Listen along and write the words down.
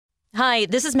Hi,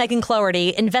 this is Megan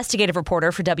Cloherty, investigative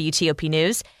reporter for WTOP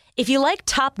News. If you like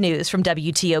top news from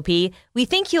WTOP, we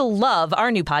think you'll love our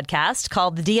new podcast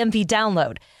called The DMV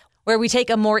Download, where we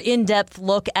take a more in-depth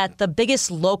look at the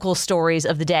biggest local stories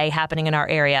of the day happening in our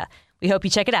area. We hope you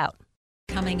check it out.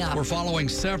 Coming up, we're following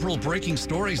several breaking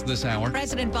stories this hour.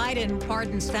 President Biden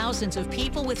pardons thousands of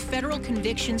people with federal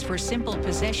convictions for simple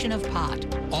possession of pot.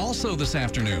 Also this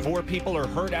afternoon, 4 people are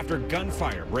hurt after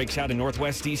gunfire breaks out in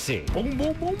Northwest D.C. Boom,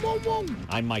 boom, boom, boom, boom.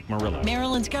 I'm Mike Murillo.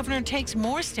 Maryland's governor takes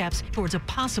more steps towards a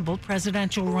possible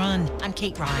presidential run. I'm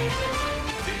Kate Ryan.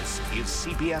 This is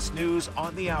CBS News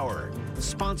on the Hour,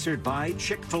 sponsored by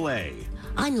Chick-fil-A.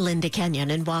 I'm Linda Kenyon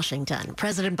in Washington.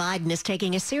 President Biden is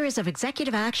taking a series of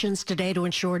executive actions today to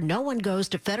ensure no one goes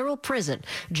to federal prison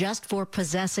just for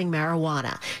possessing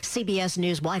marijuana. CBS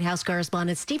News White House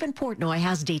correspondent Stephen Portnoy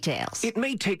has details. It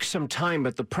may take some time,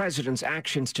 but the president's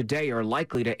actions today are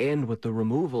likely to end with the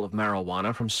removal of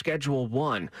marijuana from Schedule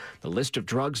 1, the list of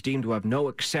drugs deemed to have no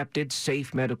accepted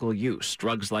safe medical use,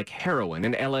 drugs like heroin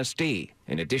and LSD.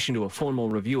 In addition to a formal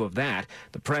review of that,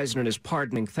 the president is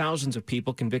pardoning thousands of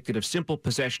people convicted of simple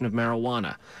possession of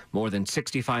marijuana. More than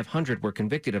 6,500 were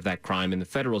convicted of that crime in the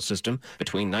federal system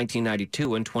between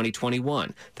 1992 and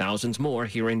 2021. Thousands more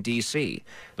here in D.C.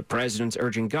 The president's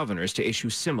urging governors to issue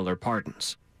similar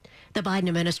pardons. The Biden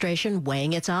administration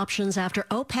weighing its options after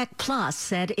OPEC Plus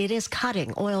said it is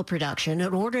cutting oil production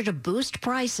in order to boost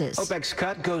prices. OPEC's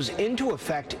cut goes into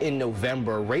effect in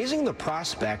November, raising the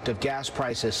prospect of gas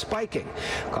prices spiking,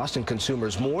 costing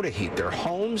consumers more to heat their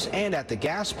homes and at the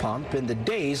gas pump in the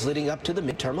days leading up to the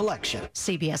midterm election.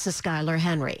 CBS's Skylar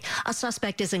Henry. A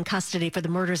suspect is in custody for the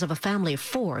murders of a family of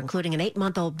 4, including an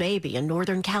 8-month-old baby in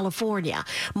Northern California.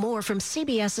 More from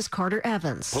CBS's Carter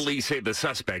Evans. Police say the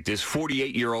suspect is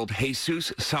 48-year-old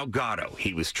Jesus Salgado.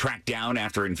 He was tracked down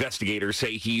after investigators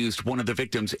say he used one of the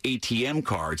victim's ATM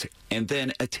cards and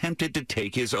then attempted to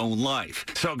take his own life.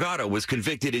 Salgado was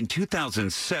convicted in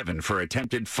 2007 for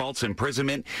attempted false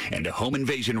imprisonment and a home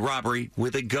invasion robbery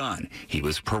with a gun. He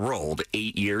was paroled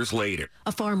 8 years later.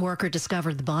 A farm worker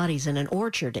discovered the bodies in an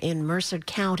orchard in Mercer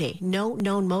County. No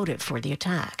known motive for the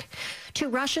attack. 2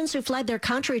 Russians who fled their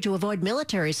country to avoid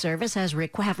military service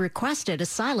have requested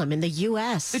asylum in the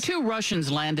U.S. The 2 Russians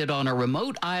landed on a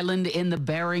remote island in the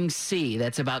Bering Sea.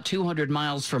 That's about 200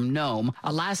 miles from Nome.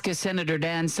 Alaska Senator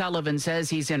Dan Sullivan says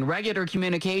he's in regular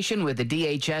communication with the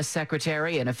DHS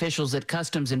secretary and officials at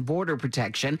Customs and Border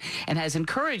Protection and has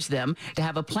encouraged them to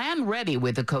have a plan ready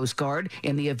with the Coast Guard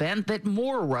in the event that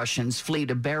more Russians flee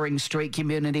to Bering Strait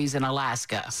communities in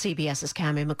Alaska. CBS's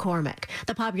Cammie McCormick.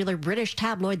 The popular British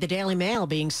tabloid The Daily Mail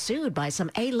being sued by some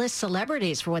A-list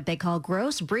celebrities for what they call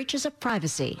gross breaches of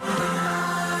privacy.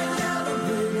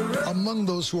 Among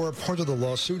those who are part of the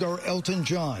lawsuit are Elton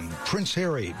John, Prince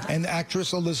Harry, and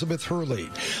actress Elizabeth Hurley.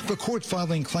 The court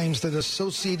filing claims that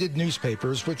Associated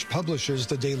Newspapers, which publishes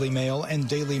the Daily Mail and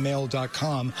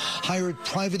DailyMail.com, hired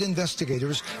private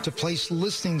investigators to place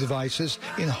listening devices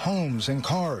in homes and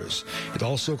cars. It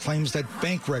also claims that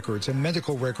bank records and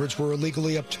medical records were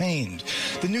illegally obtained.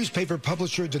 The newspaper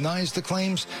publisher denies the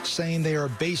claims, saying they are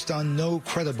based on no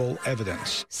credible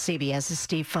evidence. CBS's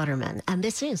Steve Futterman, and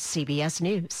this is CBS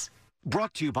News.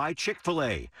 Brought to you by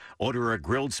Chick-fil-A. Order a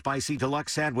grilled spicy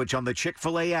deluxe sandwich on the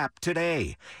Chick-fil-A app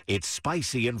today. It's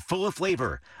spicy and full of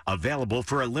flavor. Available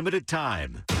for a limited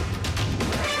time.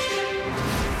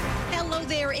 Hello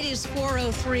there. It is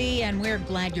 4:03, and we're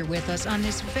glad you're with us on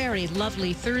this very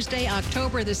lovely Thursday,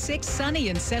 October the 6th, sunny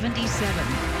and 77.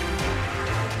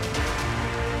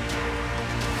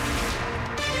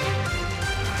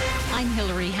 I'm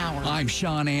Hillary Howard. I'm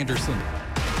Sean Anderson.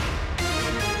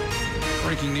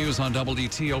 Breaking news on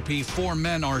WTOP. 4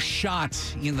 men are shot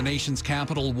in the nation's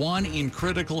capital. 1 in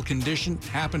critical condition.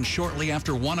 Happened shortly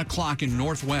after 1 o'clock in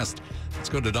Northwest. Let's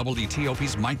go to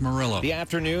WTOP's Mike Murillo. The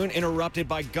afternoon interrupted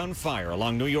by gunfire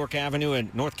along New York Avenue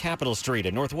and North Capitol Street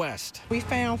in Northwest. We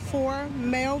found 4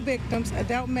 male victims,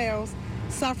 adult males,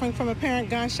 suffering from apparent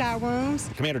gunshot wounds.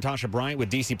 Commander Tasha Bryant with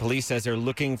D.C. Police says they're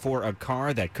looking for a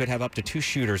car that could have up to 2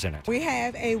 shooters in it. We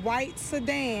have a white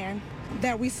sedan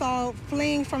that we saw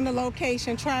fleeing from the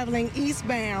location, traveling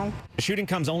eastbound. The shooting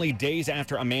comes only days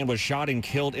after a man was shot and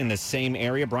killed in the same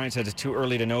area. Bryant says it's too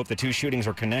early to know if the 2 shootings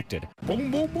were connected. Boom,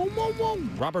 boom, boom, boom,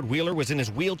 boom. Robert Wheeler was in his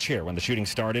wheelchair when the shooting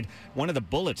started. One of the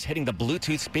bullets hitting the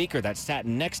Bluetooth speaker that sat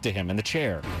next to him in the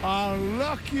chair. I'm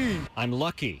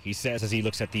lucky, he says as he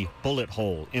looks at the bullet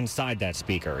hole inside that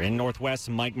speaker. In Northwest,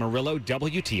 Mike Murillo,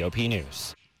 WTOP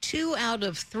News. 2 out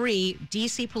of 3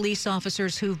 D.C. police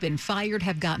officers who've been fired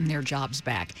have gotten their jobs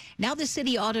back. Now the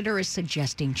city auditor is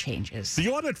suggesting changes. The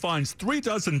audit finds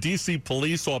 36 D.C.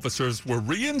 police officers were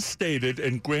reinstated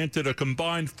and granted a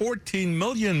combined $14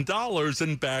 million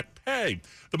in back pay.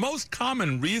 The most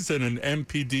common reason an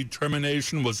MPD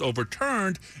termination was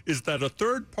overturned is that a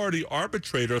third-party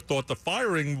arbitrator thought the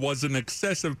firing was an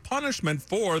excessive punishment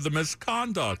for the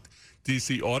misconduct.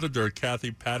 D.C. Auditor Kathy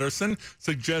Patterson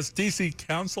suggests D.C.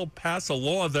 Council pass a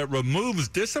law that removes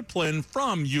discipline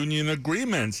from union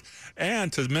agreements.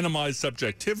 And to minimize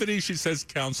subjectivity, she says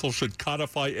Council should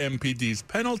codify MPD's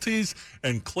penalties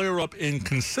and clear up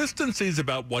inconsistencies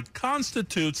about what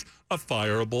constitutes a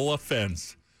fireable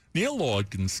offense. Neil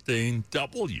Augenstein,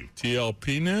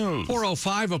 WTOP News.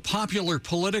 4:05, a popular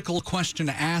political question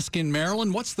to ask in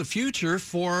Maryland. What's the future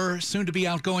for soon-to-be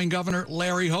outgoing Governor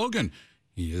Larry Hogan?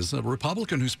 He is a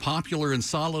Republican who's popular in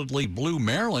solidly blue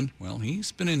Maryland. Well,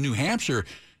 he's been in New Hampshire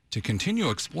to continue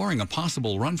exploring a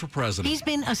possible run for president. He's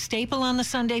been a staple on the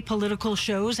Sunday political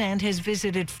shows and has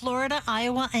visited Florida,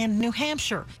 Iowa, and New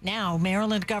Hampshire. Now,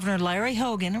 Maryland Governor Larry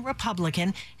Hogan, a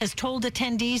Republican, has told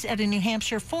attendees at a New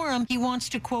Hampshire forum he wants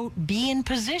to, quote, be in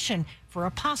position for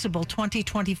a possible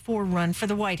 2024 run for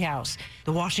the White House.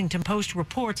 The Washington Post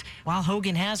reports while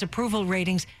Hogan has approval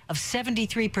ratings of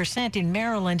 73% in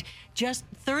Maryland, just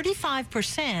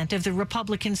 35% of the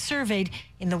Republicans surveyed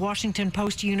in the Washington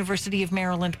Post University of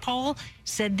Maryland poll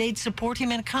said they'd support him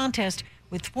in a contest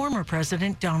with former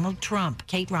President Donald Trump.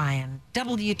 Kate Ryan,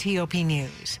 WTOP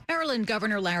News. Maryland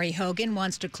Governor Larry Hogan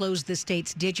wants to close the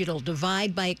state's digital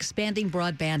divide by expanding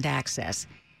broadband access.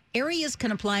 Areas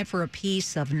can apply for a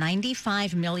piece of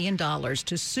 $95 million to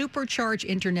supercharge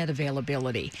internet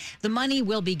availability. The money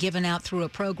will be given out through a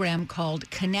program called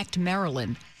Connect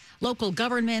Maryland. Local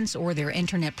governments or their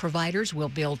internet providers will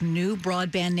build new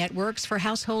broadband networks for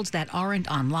households that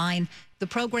aren't online. The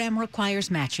program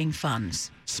requires matching funds.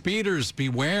 Speeders,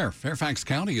 beware. Fairfax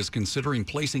County is considering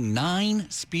placing 9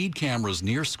 speed cameras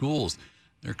near schools.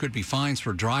 There could be fines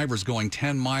for drivers going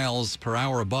 10 miles per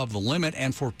hour above the limit,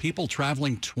 and for people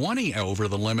traveling 20 over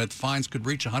the limit, fines could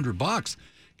reach $100.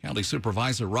 County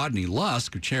Supervisor Rodney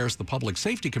Lusk, who chairs the Public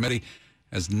Safety Committee,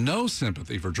 has no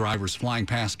sympathy for drivers flying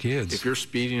past kids. If you're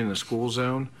speeding in the school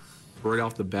zone, right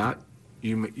off the bat,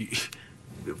 you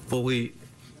fully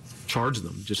charge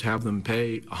them. Just have them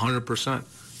pay 100%.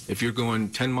 If you're going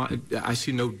 10 miles, I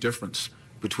see no difference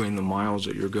between the miles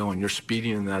that you're going. You're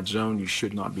speeding in that zone. You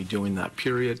should not be doing that,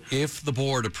 period. If the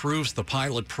board approves the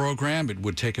pilot program, it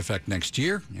would take effect next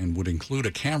year and would include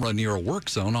a camera near a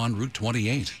work zone on Route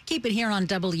 28. Keep it here on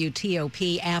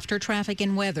WTOP after traffic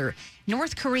and weather.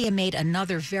 North Korea made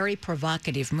another very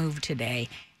provocative move today.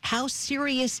 How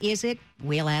serious is it?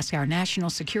 We'll ask our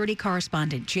national security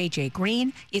correspondent, J.J.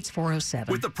 Green. It's 4:07.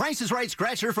 With the Price is Right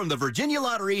scratcher from the Virginia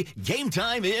Lottery, game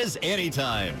time is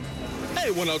anytime.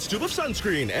 Hey, 1 ounce tube of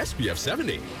sunscreen, SPF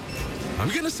 70. I'm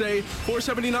going to say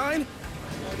 $4.79,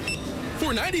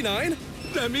 $4.99.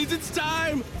 That means it's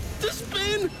time to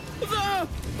spin the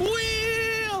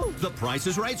wheel. The Price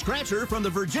is Right scratcher from the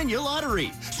Virginia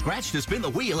Lottery. Scratch to spin the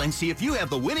wheel and see if you have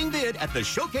the winning bid at the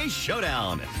Showcase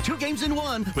Showdown. 2 games in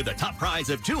 1 with a top prize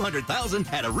of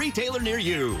 $200,000 at a retailer near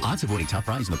you. Odds of winning top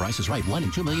prize in the Price is Right, 1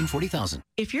 in 2,040,000.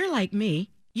 If you're like me,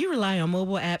 you rely on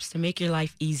mobile apps to make your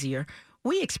life easier.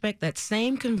 We expect that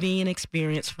same convenient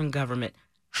experience from government.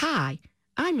 Hi,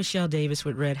 I'm Michelle Davis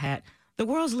with Red Hat, the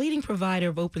world's leading provider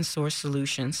of open source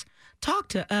solutions. Talk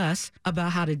to us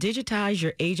about how to digitize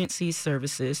your agency's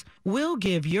services. We'll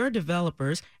give your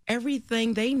developers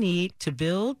everything they need to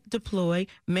build, deploy,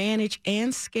 manage,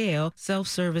 and scale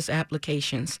self-service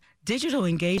applications. Digital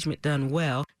engagement done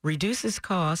well reduces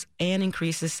costs and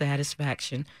increases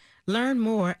satisfaction. Learn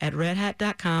more at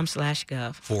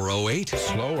redhat.com/gov. 408.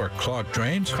 Slow or clogged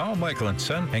drains? Call Michael &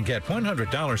 Son and get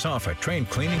 $100 off a drain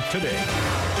cleaning today.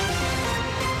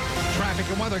 Traffic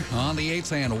and weather on the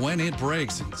 8th, and when it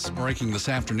breaks, it's breaking this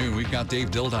afternoon. We've got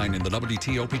Dave Dildine in the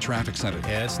WTOP Traffic Center.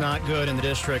 Yeah, it's not good in the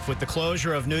district with the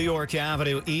closure of New York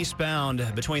Avenue eastbound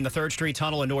between the 3rd Street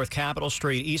Tunnel and North Capitol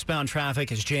Street. Eastbound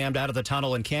traffic is jammed out of the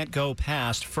tunnel and can't go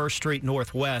past 1st Street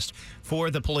Northwest for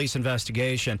the police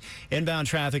investigation. Inbound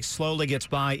traffic slowly gets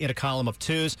by in a column of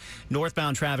 2s.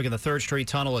 Northbound traffic in the 3rd Street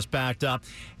Tunnel is backed up,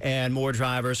 and more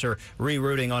drivers are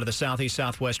rerouting onto the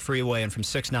Southeast-Southwest Freeway and from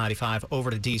 695 over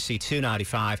to DC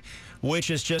 295,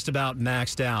 which is just about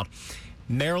maxed out.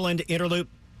 Maryland Interloop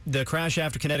The crash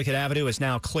after Connecticut Avenue is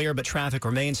now clear, but traffic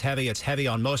remains heavy. It's heavy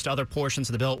on most other portions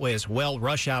of the Beltway as well.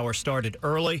 Rush hour started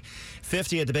early.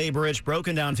 50 at the Bay Bridge,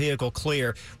 broken down vehicle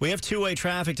clear. We have two-way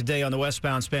traffic today on the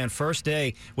westbound span. First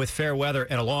day with fair weather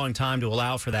and a long time to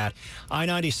allow for that.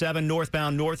 I-97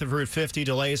 northbound north of Route 50,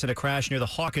 delays in a crash near the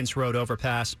Hawkins Road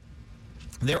overpass.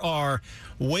 There are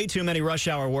way too many rush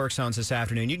hour work zones this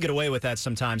afternoon. You can get away with that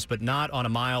sometimes, but not on a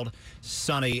mild,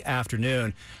 sunny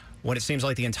afternoon when it seems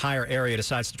like the entire area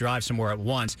decides to drive somewhere at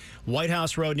once. White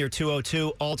House Road near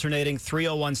 202, alternating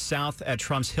 301 south at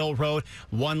Trumps Hill Road,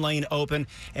 one lane open,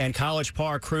 and College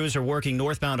Park crews are working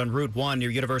northbound on Route 1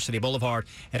 near University Boulevard,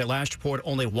 and at last report,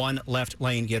 only one left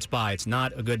lane gets by. It's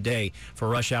not a good day for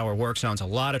rush hour work zones. A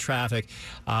lot of traffic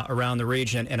around the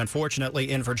region, and unfortunately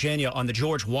in Virginia on the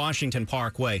George Washington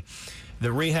Parkway.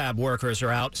 The rehab workers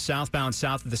are out southbound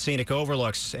south of the scenic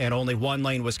overlooks, and only one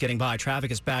lane was getting by.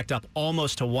 Traffic is backed up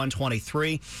almost to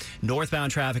 123.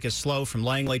 Northbound traffic is slow from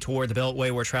Langley toward the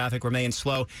Beltway, where traffic remains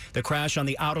slow. The crash on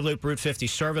the outer loop Route 50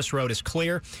 service road is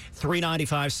clear.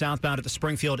 395 southbound at the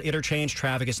Springfield interchange.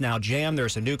 Traffic is now jammed.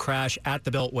 There's a new crash at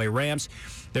the Beltway ramps.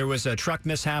 There was a truck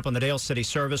mishap on the Dale City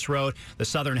service road. The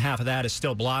southern half of that is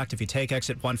still blocked. If you take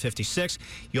exit 156,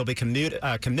 you'll be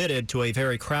committed to a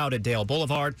very crowded Dale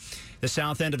Boulevard. The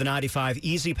south end of the 95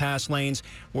 Easy Pass lanes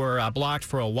were blocked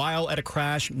for a while at a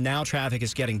crash. Now traffic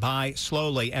is getting by,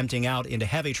 slowly emptying out into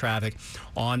heavy traffic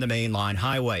on the main line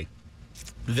highway.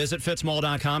 Visit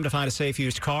fitzmall.com to find a safe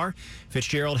used car.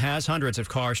 Fitzgerald has hundreds of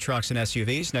cars, trucks, and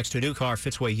SUVs. Next to a new car,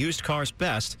 Fitzway Used Cars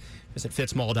Best. Visit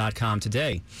fitzmall.com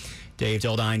today. Dave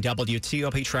Dildine,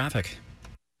 WTOP Traffic.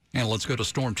 And let's go to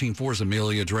Storm Team 4's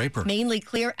Amelia Draper. Mainly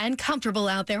clear and comfortable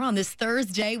out there on this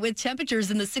Thursday with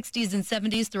temperatures in the 60s and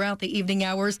 70s throughout the evening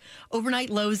hours. Overnight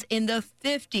lows in the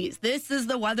 50s. This is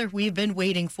the weather we've been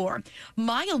waiting for.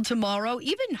 Mild tomorrow,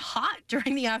 even hot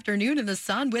during the afternoon in the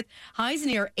sun with highs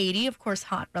near 80. Of course,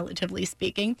 hot, relatively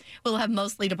speaking. We'll have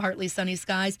mostly to partly sunny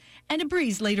skies and a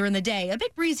breeze later in the day. A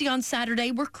bit breezy on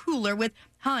Saturday. We're cooler with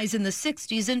highs in the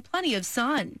 60s and plenty of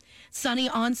sun. Sunny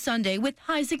on Sunday with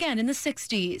highs again in the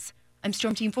 60s. I'm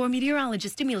Storm Team 4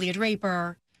 meteorologist Amelia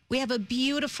Draper. We have a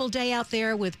beautiful day out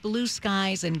there with blue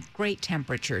skies and great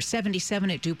temperatures. 77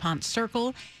 at DuPont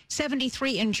Circle,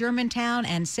 73 in Germantown,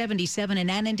 and 77 in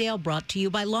Annandale, brought to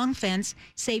you by Long Fence.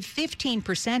 Save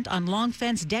 15% on Long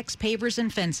Fence decks, pavers,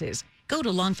 and fences. Go to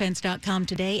longfence.com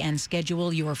today and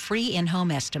schedule your free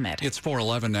in-home estimate. It's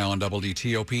 4:11 now on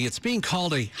WTOP. It's being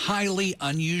called a highly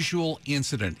unusual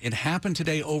incident. It happened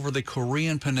today over the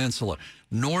Korean Peninsula.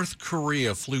 North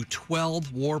Korea flew 12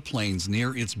 warplanes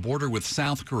near its border with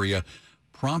South Korea,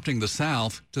 prompting the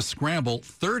South to scramble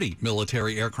 30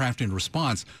 military aircraft in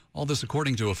response. All this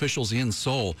according to officials in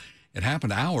Seoul. It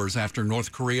happened hours after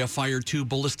North Korea fired 2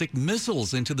 ballistic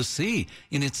missiles into the sea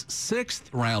in its 6th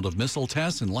round of missile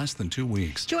tests in less than 2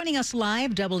 weeks. Joining us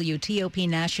live, WTOP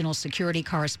national security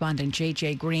correspondent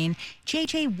J.J. Green.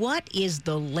 J.J., what is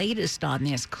the latest on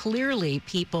this? Clearly,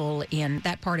 people in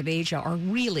that part of Asia are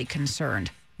really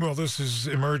concerned. Well, this is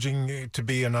emerging to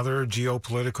be another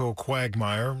geopolitical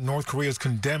quagmire. North Korea is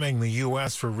condemning the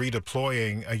U.S. for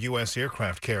redeploying a U.S.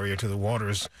 aircraft carrier to the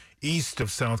waters east of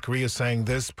South Korea, saying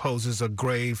this poses a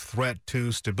grave threat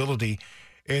to stability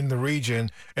in the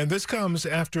region. And this comes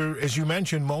after, as you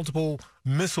mentioned, multiple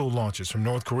missile launches from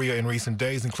North Korea in recent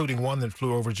days, including one that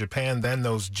flew over Japan, then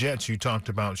those jets you talked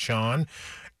about, Sean.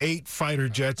 8 fighter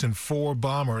jets and 4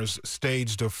 bombers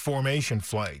staged a formation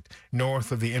flight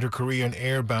north of the inter-Korean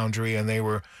air boundary, and they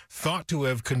were thought to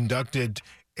have conducted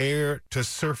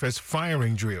air-to-surface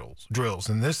firing drills.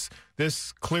 And this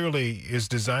clearly is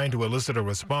designed to elicit a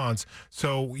response.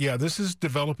 So, yeah, this is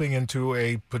developing into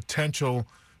a potential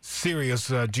serious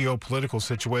geopolitical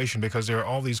situation because there are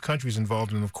all these countries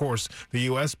involved, and, of course, the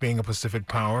U.S. being a Pacific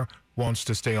power wants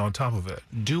to stay on top of it.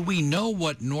 Do we know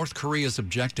what North Korea's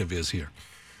objective is here?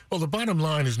 Well, the bottom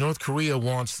line is North Korea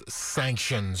wants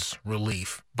sanctions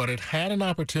relief, but it had an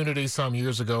opportunity some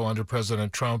years ago under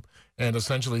President Trump and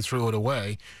essentially threw it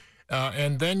away,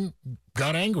 and then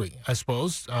got angry, I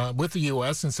suppose, with the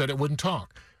U.S. and said it wouldn't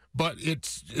talk. But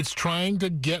it's trying to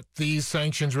get these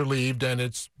sanctions relieved, and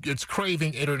it's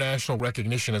craving international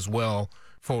recognition as well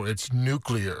for its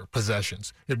nuclear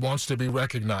possessions. It wants to be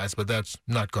recognized, but that's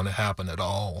not going to happen at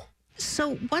all.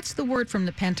 So what's the word from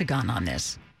the Pentagon on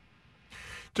this?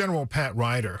 General Pat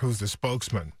Ryder, who's the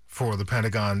spokesman for the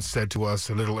Pentagon, said to us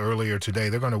a little earlier today,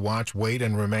 they're going to watch, wait,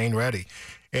 and remain ready.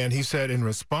 And he said in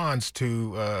response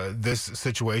to this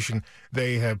situation,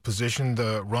 they have positioned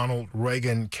the Ronald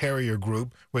Reagan Carrier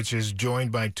Group, which is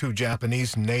joined by 2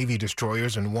 Japanese Navy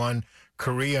destroyers and 1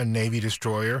 Korean Navy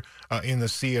destroyer in the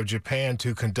Sea of Japan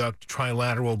to conduct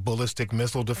trilateral ballistic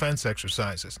missile defense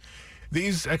exercises.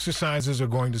 These exercises are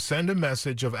going to send a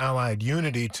message of allied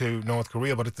unity to North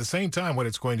Korea, but at the same time, what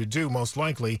it's going to do most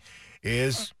likely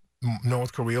is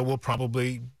North Korea will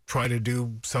probably try to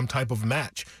do some type of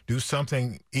match, do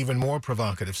something even more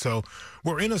provocative. So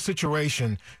we're in a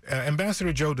situation,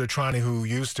 Ambassador Joe Detrani, who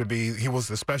he was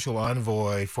the special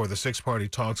envoy for the six-party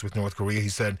talks with North Korea, he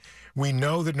said, we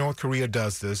know that North Korea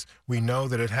does this. We know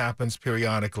that it happens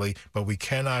periodically, but we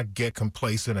cannot get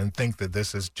complacent and think that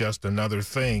this is just another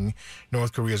thing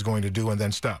North Korea is going to do and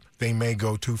then stop. They may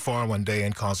go too far one day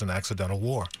and cause an accidental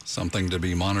war. Something to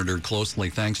be monitored closely.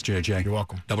 Thanks, JJ. You're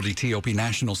welcome. WTOP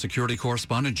national security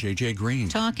correspondent JJ Green.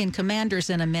 Talking Commanders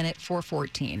in a minute,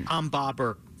 4:14. I'm Bob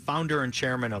Burke, founder and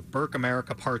chairman of Burke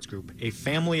America Parts Group, a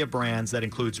family of brands that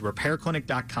includes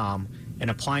RepairClinic.com, an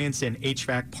appliance and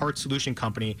HVAC parts solution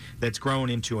company that's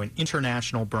grown into an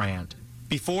international brand.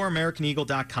 Before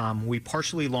AmericanEagle.com, we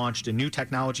partially launched a new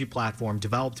technology platform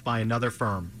developed by another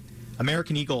firm.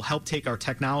 American Eagle helped take our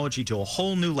technology to a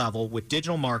whole new level with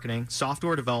digital marketing,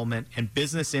 software development, and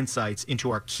business insights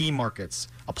into our key markets,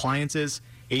 appliances,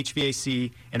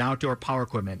 HVAC, and outdoor power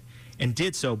equipment, and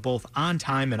did so both on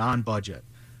time and on budget.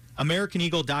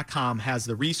 AmericanEagle.com has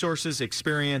the resources,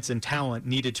 experience, and talent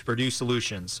needed to produce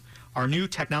solutions. Our new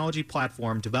technology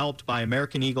platform, developed by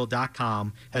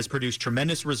AmericanEagle.com, has produced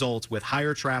tremendous results with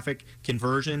higher traffic,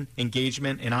 conversion,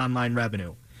 engagement, and online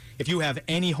revenue. If you have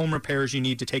any home repairs you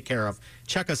need to take care of,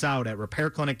 check us out at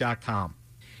RepairClinic.com.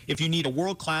 If you need a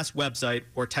world-class website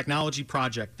or technology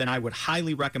project, then I would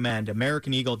highly recommend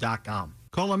AmericanEagle.com.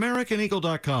 Call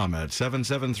AmericanEagle.com at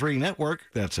 773-NETWORK.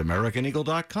 That's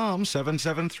AmericanEagle.com,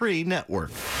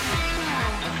 773-NETWORK.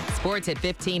 Sports at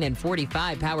 15 and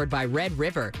 45, powered by Red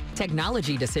River.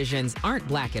 Technology decisions aren't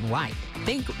black and white.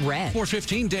 Think red.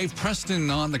 4:15, Dave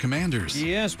Preston on the Commanders.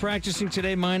 Yes, practicing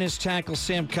today minus tackle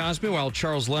Sam Cosby, while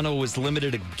Charles Leno was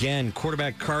limited again.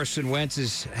 Quarterback Carson Wentz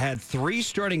has had 3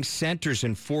 starting centers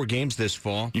in 4 games this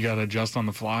fall. You got to adjust on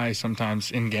the fly,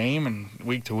 sometimes in game and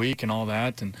week to week and all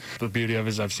that. And the beauty of it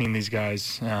is I've seen these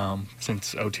guys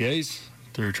since OTAs,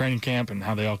 through training camp, and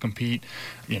how they all compete,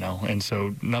 and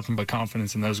so nothing but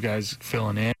confidence in those guys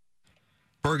filling in.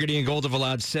 Burgundy and Gold have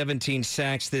allowed 17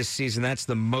 sacks this season. That's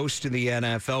the most in the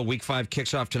NFL. Week 5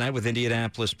 kicks off tonight with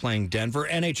Indianapolis playing Denver.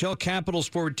 NHL Capitals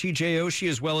forward TJ Oshie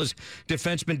as well as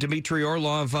defenseman Dmitry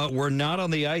Orlov were not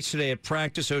on the ice today at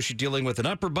practice. Oshie dealing with an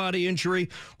upper body injury.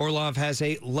 Orlov has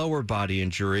a lower body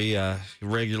injury.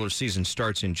 Regular season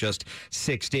starts in just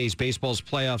 6 days. Baseball's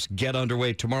playoffs get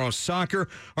underway tomorrow. Soccer,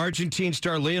 Argentine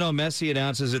star Lionel Messi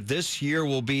announces that this year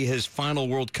will be his final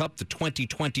World Cup. The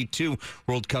 2022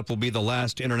 World Cup will be the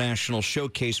last international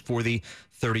showcase for the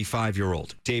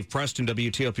 35-year-old. Dave Preston,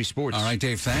 WTOP Sports. All right,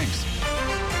 Dave, thanks.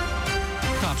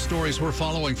 Top stories we're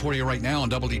following for you right now on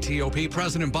WTOP.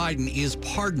 President Biden is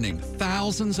pardoning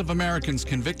thousands of Americans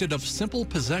convicted of simple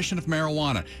possession of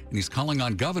marijuana, and he's calling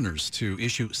on governors to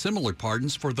issue similar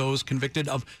pardons for those convicted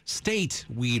of state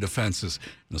weed offenses.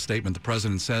 In a statement, the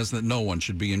president says that no one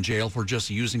should be in jail for just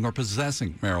using or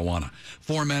possessing marijuana.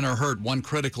 4 men are hurt, one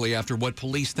critically, after what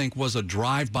police think was a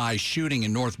drive-by shooting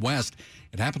in Northwest.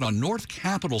 It happened on North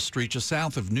Capitol Street, just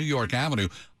south of New York Avenue.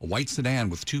 A white sedan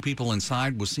with 2 people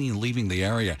inside was seen leaving the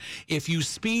area. If you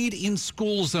speed in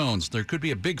school zones, there could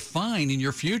be a big fine in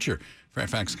your future.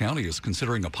 Fairfax County is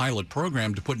considering a pilot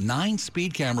program to put 9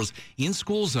 speed cameras in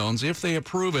school zones. If they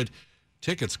approve it,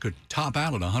 tickets could top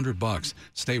out at $100.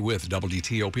 Stay with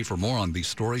WTOP for more on these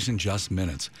stories in just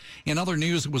minutes. In other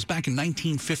news, it was back in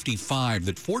 1955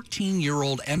 that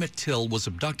 14-year-old Emmett Till was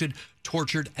abducted,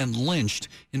 tortured, and lynched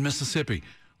in Mississippi.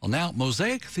 Well, now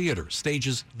Mosaic Theater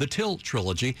stages the Till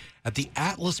Trilogy at the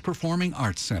Atlas Performing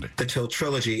Arts Center. The Till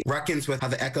Trilogy reckons with how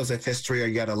the echoes of history are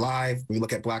yet alive. We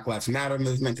look at Black Lives Matter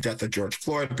movement, the death of George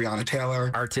Floyd, Breonna Taylor.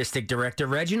 Artistic director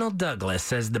Reginald Douglas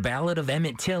says the Ballad of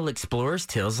Emmett Till explores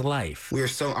Till's life. We are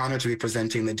so honored to be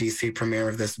presenting the D.C. premiere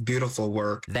of this beautiful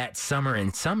work. That summer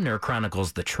in Sumner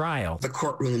chronicles the trial, the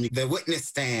courtroom, the witness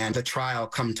stand, the trial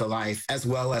come to life, as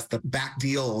well as the back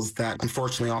deals that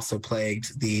unfortunately also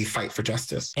plagued the fight for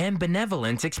justice. And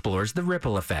Benevolence explores the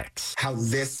ripple effects. How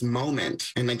this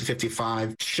moment in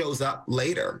 1955 shows up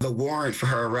later. The warrant for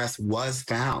her arrest was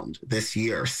found this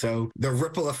year, so the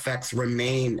ripple effects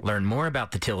remain. Learn more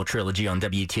about the Till Trilogy on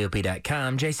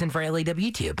WTOP.com. Jason Fraley,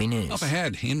 WTOP News. Up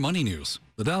ahead in Money News.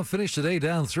 The Dow finished today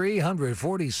down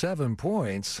 347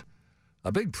 points.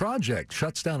 A big project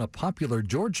shuts down a popular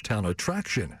Georgetown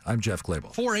attraction. I'm Jeff Clable.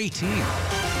 418.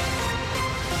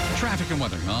 Traffic and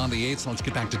weather on the 8th. Let's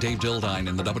get back to Dave Dildine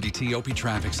in the WTOP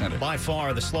Traffic Center. By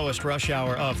far the slowest rush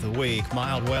hour of the week.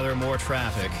 Mild weather, more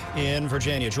traffic. In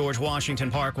Virginia, George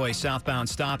Washington Parkway, southbound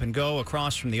stop and go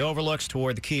across from the overlooks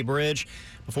toward the Key Bridge.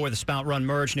 Before the Spout Run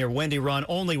merge near Windy Run,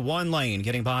 only one lane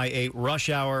getting by a rush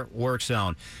hour work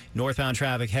zone. Northbound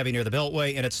traffic heavy near the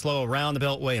Beltway, and it's slow around the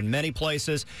Beltway in many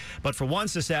places. But for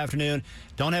once this afternoon,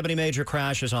 don't have any major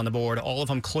crashes on the board. All of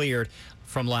them cleared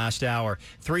from last hour.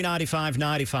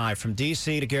 395-95 from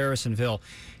D.C. to Garrisonville.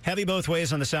 Heavy both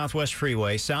ways on the Southwest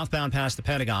Freeway, southbound past the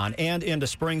Pentagon and into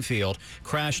Springfield.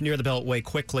 Crash near the Beltway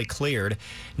quickly cleared.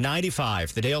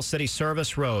 95, the Dale City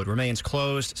Service Road remains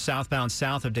closed southbound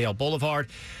south of Dale Boulevard.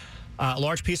 A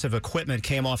large piece of equipment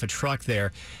came off a truck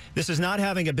there. This is not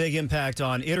having a big impact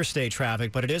on interstate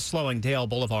traffic, but it is slowing Dale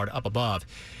Boulevard up above.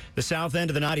 The south end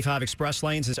of the 95 express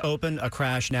lanes is open. A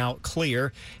crash now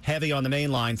clear. Heavy on the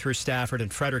main line through Stafford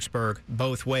and Fredericksburg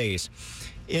both ways.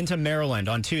 Into Maryland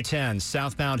on 210,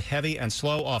 southbound heavy and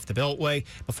slow off the Beltway.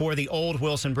 Before the old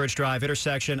Wilson Bridge Drive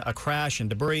intersection, a crash and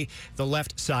debris. The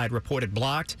left side reported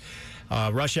blocked.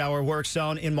 Rush hour work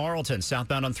zone in Marlton,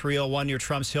 southbound on 301 near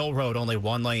Trumps Hill Road. Only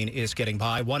one lane is getting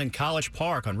by. One in College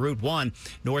Park on Route 1,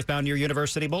 northbound near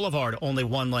University Boulevard. Only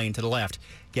one lane to the left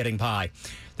getting by.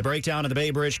 The breakdown of the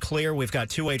Bay Bridge clear. We've got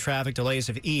two-way traffic delays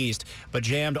have eased, but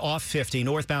jammed off 50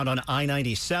 northbound on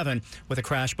I-97 with a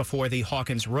crash before the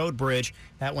Hawkins Road Bridge.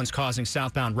 That one's causing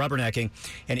southbound rubbernecking.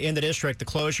 And in the district, the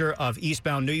closure of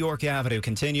eastbound New York Avenue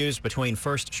continues between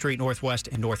 1st Street Northwest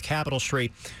and North Capitol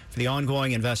Street for the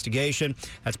ongoing investigation.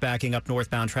 That's backing up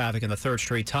northbound traffic in the 3rd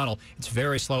Street Tunnel. It's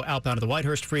very slow outbound of the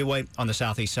Whitehurst Freeway on the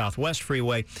Southeast Southwest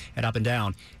Freeway and up and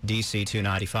down DC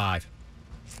 295.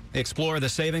 Explore the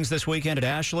savings this weekend at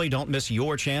Ashley. Don't miss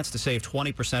your chance to save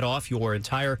 20% off your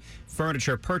entire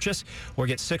furniture purchase or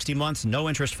get 60 months no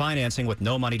interest financing with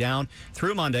no money down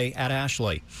through Monday at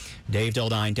Ashley. Dave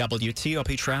Dildine,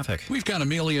 WTOP Traffic. We've got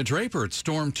Amelia Draper at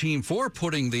Storm Team 4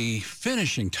 putting the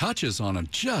finishing touches on a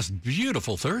just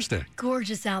beautiful Thursday.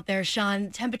 Gorgeous out there,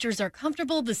 Sean. Temperatures are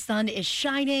comfortable. The sun is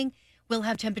shining. We'll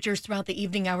have temperatures throughout the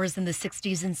evening hours in the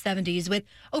 60s and 70s with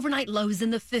overnight lows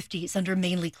in the 50s under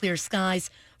mainly clear skies.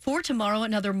 For tomorrow,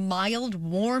 another mild,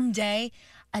 warm day,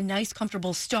 a nice,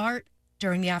 comfortable start.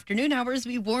 During the afternoon hours,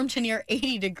 we warm to near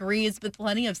 80 degrees with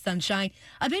plenty of sunshine.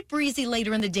 A bit breezy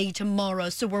later in the day tomorrow,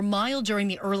 so we're mild during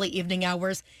the early evening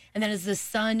hours. And then as the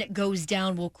sun goes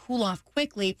down, we'll cool off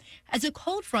quickly. As a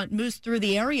cold front moves through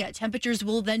the area, temperatures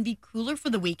will then be cooler for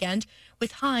the weekend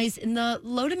with highs in the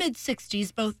low to mid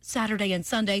 60s both Saturday and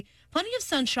Sunday. Plenty of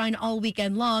sunshine all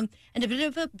weekend long and a bit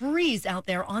of a breeze out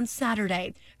there on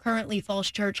Saturday. Currently, Falls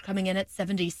Church coming in at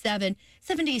 77,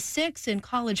 76 in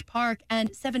College Park,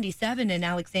 and 77 in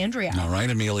Alexandria. All right,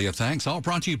 Amelia, thanks. All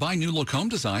brought to you by New Look Home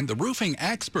Design, the roofing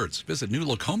experts. Visit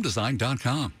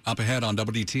newlookhomedesign.com. Up ahead on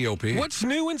WTOP. What's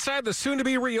new inside the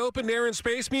soon-to-be reopened Air and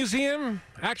Space Museum?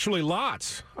 Actually,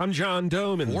 lots. I'm John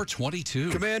Doman. 422.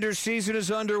 Commander's season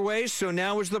is underway, so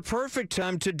now is the perfect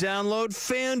time to download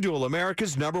FanDuel,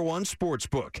 America's #1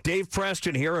 sportsbook. Dave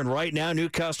Preston here, and right now new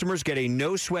customers get a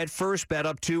no-sweat first bet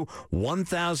up to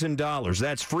 $1,000.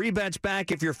 That's free bets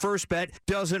back if your first bet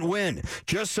doesn't win.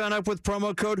 Just sign up with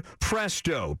promo code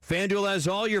PRESTO. FanDuel has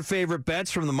all your favorite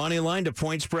bets from the money line to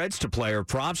point spreads to player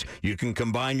props. You can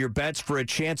combine your bets for a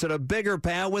chance at a bigger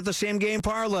payout with the same-game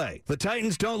parlay. The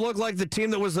Titans don't look like the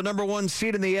team that was the #1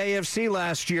 seed in the AFC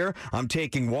last year. I'm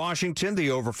taking Washington,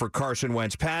 the over for Carson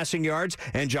Wentz passing yards,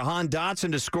 and Jahan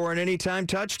Dotson to score an anytime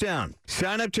touchdown.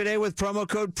 Sign up today with promo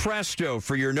code PRESTO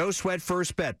for your no-sweat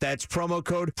first bet. That's promo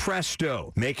code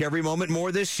PRESTO. Make every moment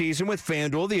more this season with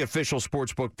FanDuel, the official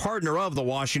sportsbook partner of the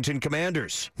Washington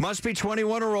Commanders. Must be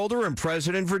 21 or older and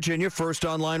present in Virginia. First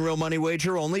online real money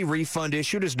wager only. Refund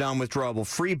issued as non-withdrawable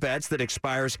free bets that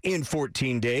expires in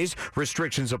 14 days.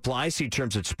 Restrictions apply. See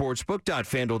terms at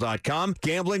sportsbook.fanduel.com.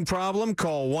 Gambling problem?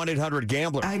 Call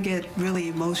 1-800-GAMBLER. I get really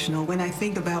emotional when I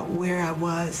think about where I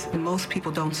was. Most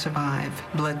people don't survive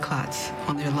blood clots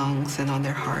on their lungs and on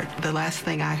their heart. The last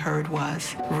thing I heard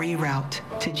was reroute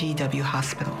to GW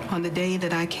Hospital. On the day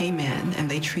that I came in and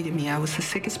they treated me, I was the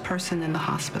sickest person in the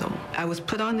hospital. I was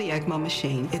put on the ECMO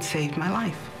machine. It saved my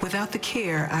life. Without the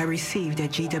care I received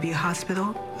at GW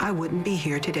Hospital, I wouldn't be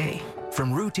here today.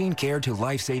 From routine care to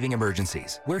life-saving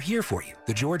emergencies, we're here for you.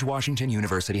 The George Washington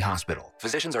University Hospital.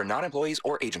 Physicians are not employees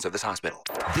or agents of this hospital.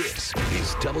 This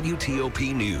is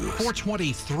WTOP News.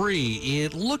 423.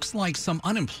 It looks like some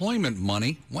unemployment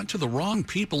money went to the wrong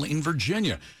people in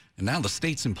Virginia. And now the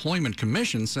state's Employment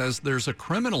Commission says there's a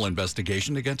criminal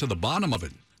investigation to get to the bottom of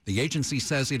it. The agency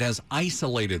says it has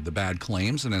isolated the bad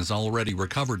claims and has already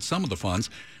recovered some of the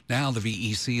funds. Now the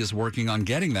VEC is working on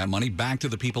getting that money back to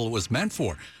the people it was meant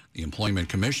for. The Employment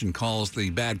Commission calls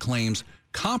the bad claims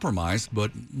compromised,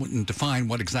 but wouldn't define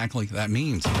what exactly that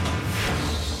means.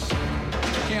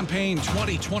 Campaign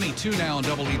 2022 now on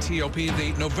WTOP.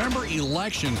 The November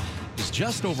election is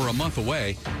just over a month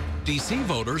away. D.C.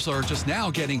 voters are just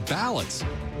now getting ballots.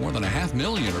 More than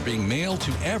 500,000 are being mailed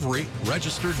to every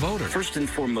registered voter. First and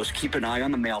foremost, keep an eye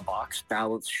on the mailbox.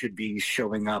 Ballots should be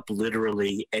showing up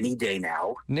literally any day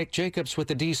now. Nick Jacobs with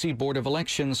the D.C. Board of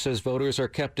Elections says voters are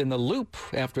kept in the loop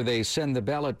after they send the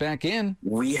ballot back in.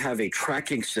 We have a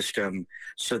tracking system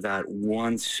so that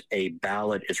once a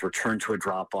ballot is returned to a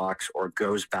drop box or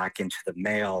goes back into the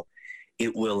mail,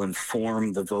 it will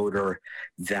inform the voter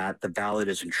that the ballot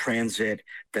is in transit,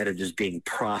 that it is being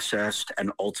processed,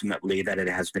 and ultimately that it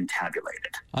has been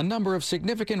tabulated. A number of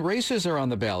significant races are on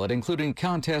the ballot, including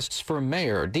contests for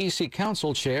mayor, D.C.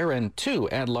 council chair, and 2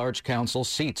 at-large council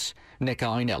seats. Nick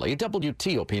Ainelli,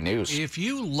 WTOP News. If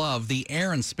you love the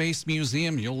Air and Space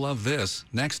Museum, you'll love this.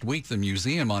 Next week, the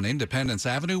museum on Independence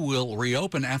Avenue will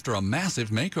reopen after a massive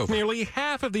makeover. Nearly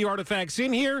half of the artifacts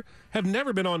in here have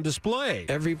never been on display.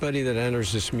 Everybody that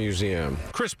enters this museum.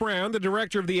 Chris Brown, the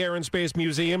director of the Air and Space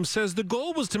Museum, says the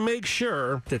goal was to make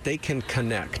sure that they can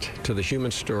connect to the human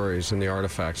stories and the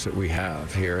artifacts that we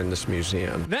have here in this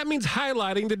museum. That means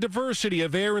highlighting the diversity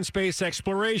of air and space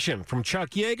exploration, from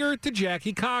Chuck Yeager to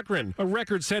Jackie Cochran, a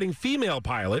record-setting female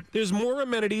pilot. There's more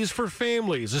amenities for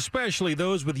families, especially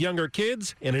those with younger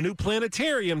kids, and a new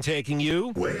planetarium taking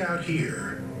you way out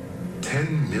here.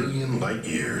 10 million light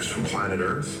years from planet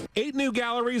Earth. 8 new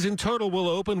galleries in total will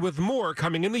open, with more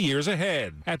coming in the years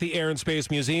ahead. At the Air and Space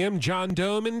Museum, John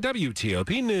Doman,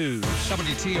 WTOP News.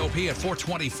 WTOP at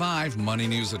 4:25, Money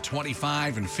News at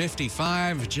 25 and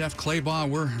 55. Jeff Claybaugh,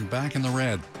 we're back in the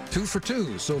red. 2 for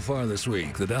 2 so far this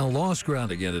week. The Dow lost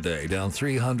ground again today, down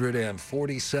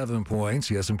 347 points.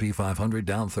 The S&P 500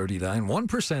 down 39,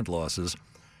 1% losses.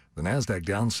 The Nasdaq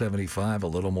down 75, a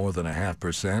little more than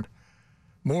 0.5%.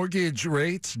 Mortgage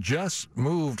rates just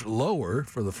moved lower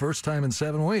for the first time in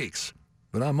 7 weeks,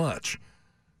 but not much.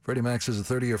 Freddie Mac says a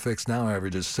 30-year fix now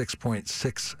averages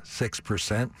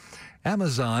 6.66%.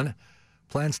 Amazon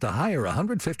plans to hire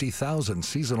 150,000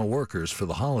 seasonal workers for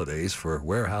the holidays for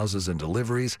warehouses and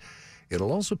deliveries.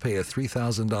 It'll also pay a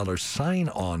 $3,000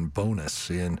 sign-on bonus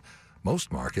in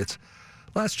most markets.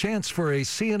 Last chance for a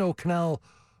C&O Canal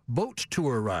boat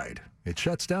tour ride. It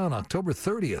shuts down October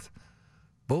 30th.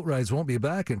 Boat rides won't be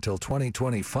back until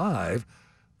 2025.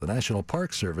 The National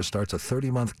Park Service starts a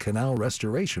 30-month canal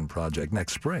restoration project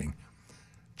next spring.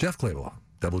 Jeff Claybaugh,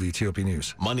 WTOP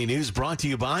News. Money News brought to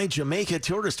you by Jamaica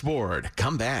Tourist Board.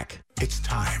 Come back. It's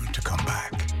time to come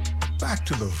back. Back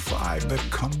to the vibe that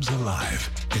comes alive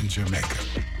in Jamaica.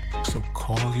 So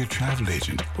call your travel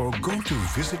agent or go to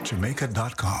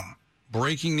visitjamaica.com.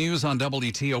 Breaking news on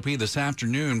WTOP this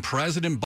afternoon. President